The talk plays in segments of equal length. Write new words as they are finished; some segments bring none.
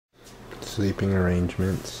Sleeping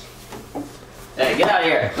arrangements. Hey, get out of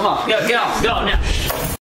here. Come on, get off now.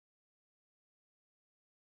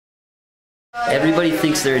 Everybody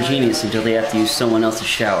thinks they're a genius until they have to use someone else's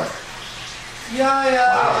shower.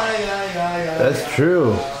 Yeah. That's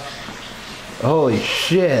true. Holy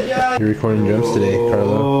shit. You're recording jumps today,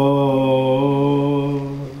 Carlo.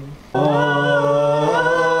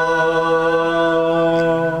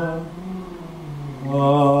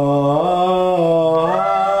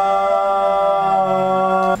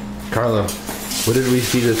 Carlo, what did we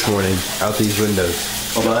see this morning out these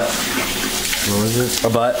windows? A butt. What was it? A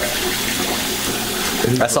butt.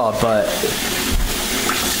 I saw a butt.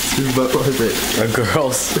 Whose butt was it? A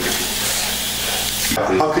girl's.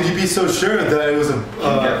 How could you be so sure that it was a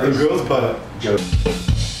girl's butt?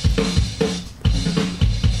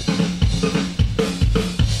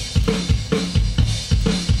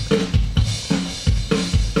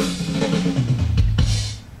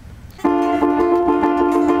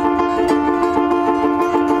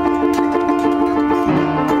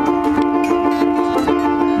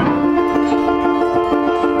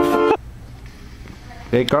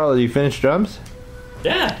 Hey Carlo, you finished drums?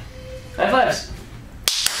 Yeah. High fives.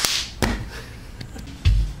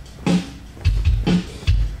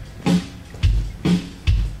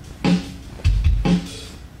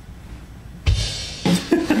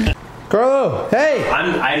 Carlo, hey!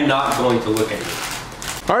 I'm not going to look at you.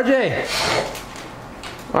 RJ!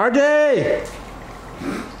 RJ!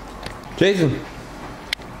 Jason.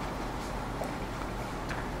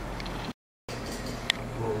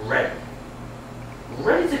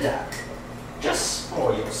 Ready to die. Just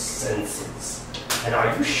for your senses. And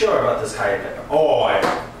are you sure about this cayenne pepper? Oh, I'm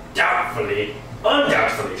undoubtedly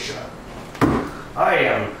sure. I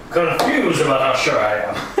am confused about how sure I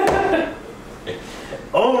am.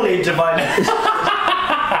 Only to find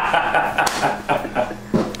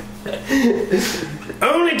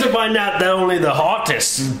only to find out that only the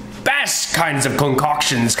hottest, best kinds of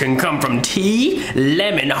concoctions can come from tea,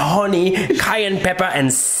 lemon, honey, cayenne pepper,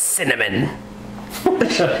 and cinnamon. And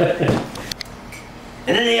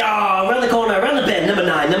then they are around the corner, around the bend, number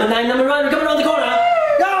 9, number 9, number 9, we're coming around the corner.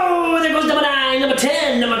 Go, there goes number 9, number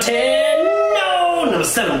 10, number 10, no, number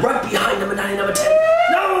 7, right behind number 9, number 10,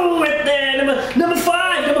 no, right there, number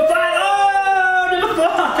 5, oh, number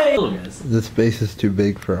 5. The space is too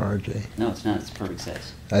big for RJ. No, it's not. It's perfect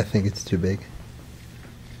size. I think it's too big. He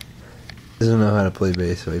doesn't know how to play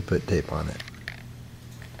bass, so he put tape on it.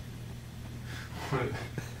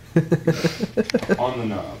 On the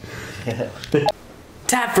knob.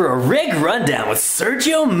 Time for a rig rundown with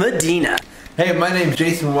Sergio Medina. Hey, my name's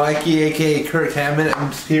Jason Wyke, aka Kirk Hammond.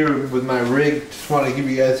 I'm just here with my rig. Just want to give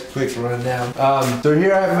you guys a quick rundown. So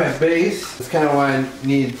here I have my bass. That's kind of why I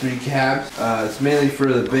need 3 cabs. It's mainly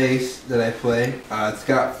for the bass that I play. It's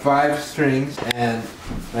got 5 strings, and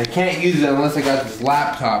I can't use it unless I got this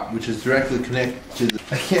laptop, which is directly connected to the.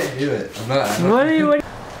 I can't do it. I'm not. What are you?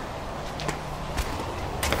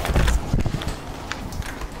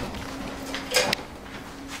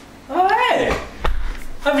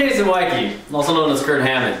 I'm Jason Wyke, also known as Kurt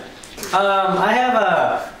Hammond. I have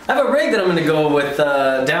a rig that I'm gonna go with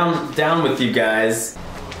down with you guys.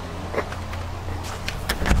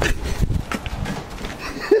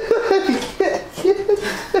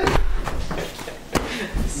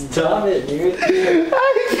 Stop it, dude. I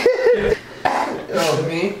can't. Oh,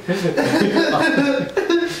 me?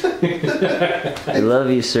 I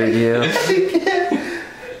love you, Sergio. I can't.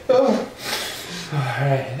 Oh.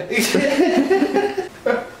 Alright.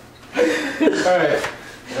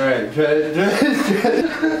 Alright,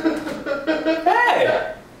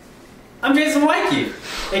 Hey! I'm Jason Wyke,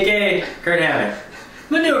 aka Kurt Hammond. I'm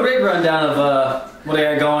gonna do a rig rundown of what I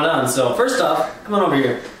got going on. So first off, come on over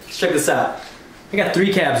here. Let's check this out. I got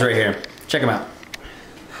 3 cabs right here. Check them out.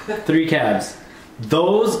 3 cabs.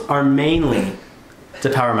 Those are mainly to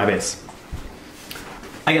power my bass.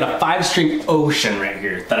 I got a 5-string Ocean right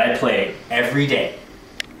here that I play every day.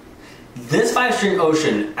 This 5-string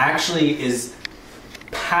Ocean actually is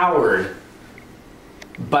powered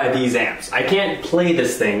by these amps. I can't play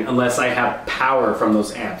this thing unless I have power from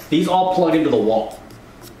those amps. These all plug into the wall.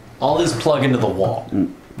 All these plug into the wall.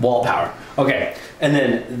 Wall power. Okay, and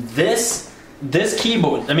then this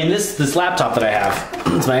keyboard, I mean this laptop that I have,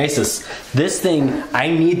 it's my Asus. This thing, I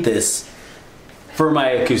need this for my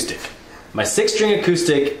acoustic. My 6-string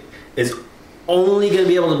acoustic is only going to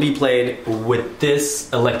be able to be played with this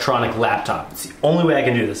electronic laptop. It's the only way I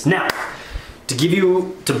can do this. Now,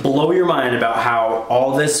 to blow your mind about how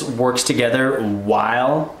all this works together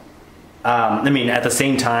while, I mean at the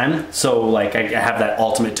same time, so like I have that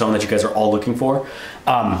ultimate tone that you guys are all looking for.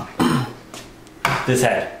 This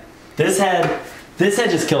head This head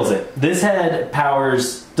just kills it. This head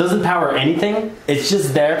doesn't power anything. It's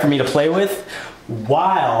just there for me to play with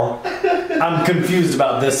while I'm confused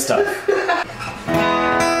about this stuff.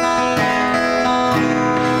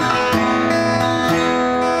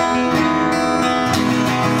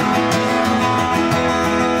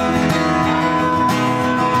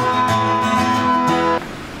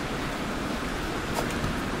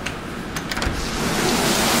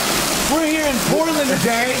 We're here in Portland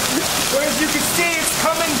today, where as you can see, it's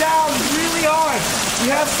coming down really hard.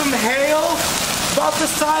 We have some hail, about the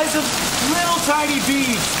size of little tiny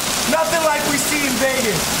bees. Nothing like we see in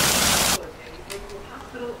Vegas.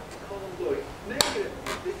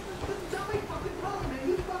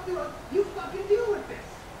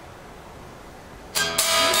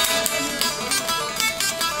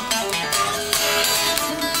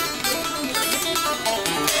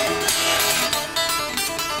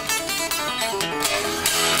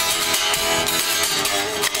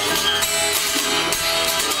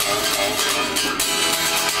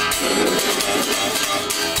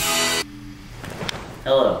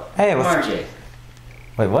 Hello. Hey, I'm what's- RJ.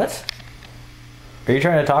 Wait, what? Are you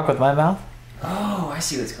trying to talk with my mouth? Oh, I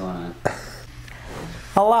see what's going on.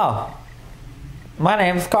 Hello. My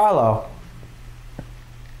name's Carlo.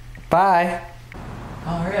 Bye.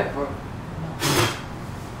 Oh, hurry up, bro.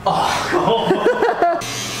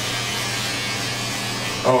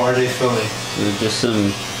 Oh, RJ's filming. Just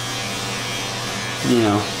some, you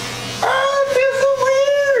know,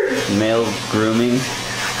 male grooming.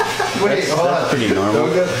 Wait, hold on. That's pretty normal.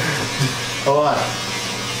 Don't go. Hold on.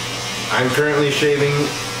 I'm currently shaving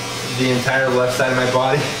the entire left side of my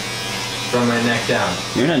body from my neck down.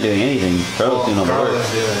 You're not doing anything. Carlos doing all the Carlos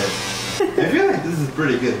work. doing it. I feel like this is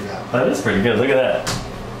pretty good now. That is pretty good. Look at that.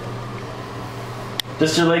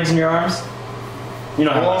 Just your legs and your arms? You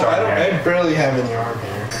don't have Well, much arm hair. I barely have any arm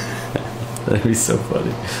hair. That'd be so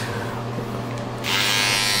funny.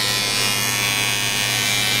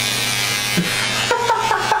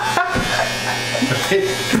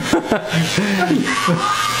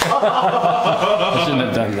 I shouldn't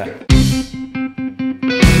have done that.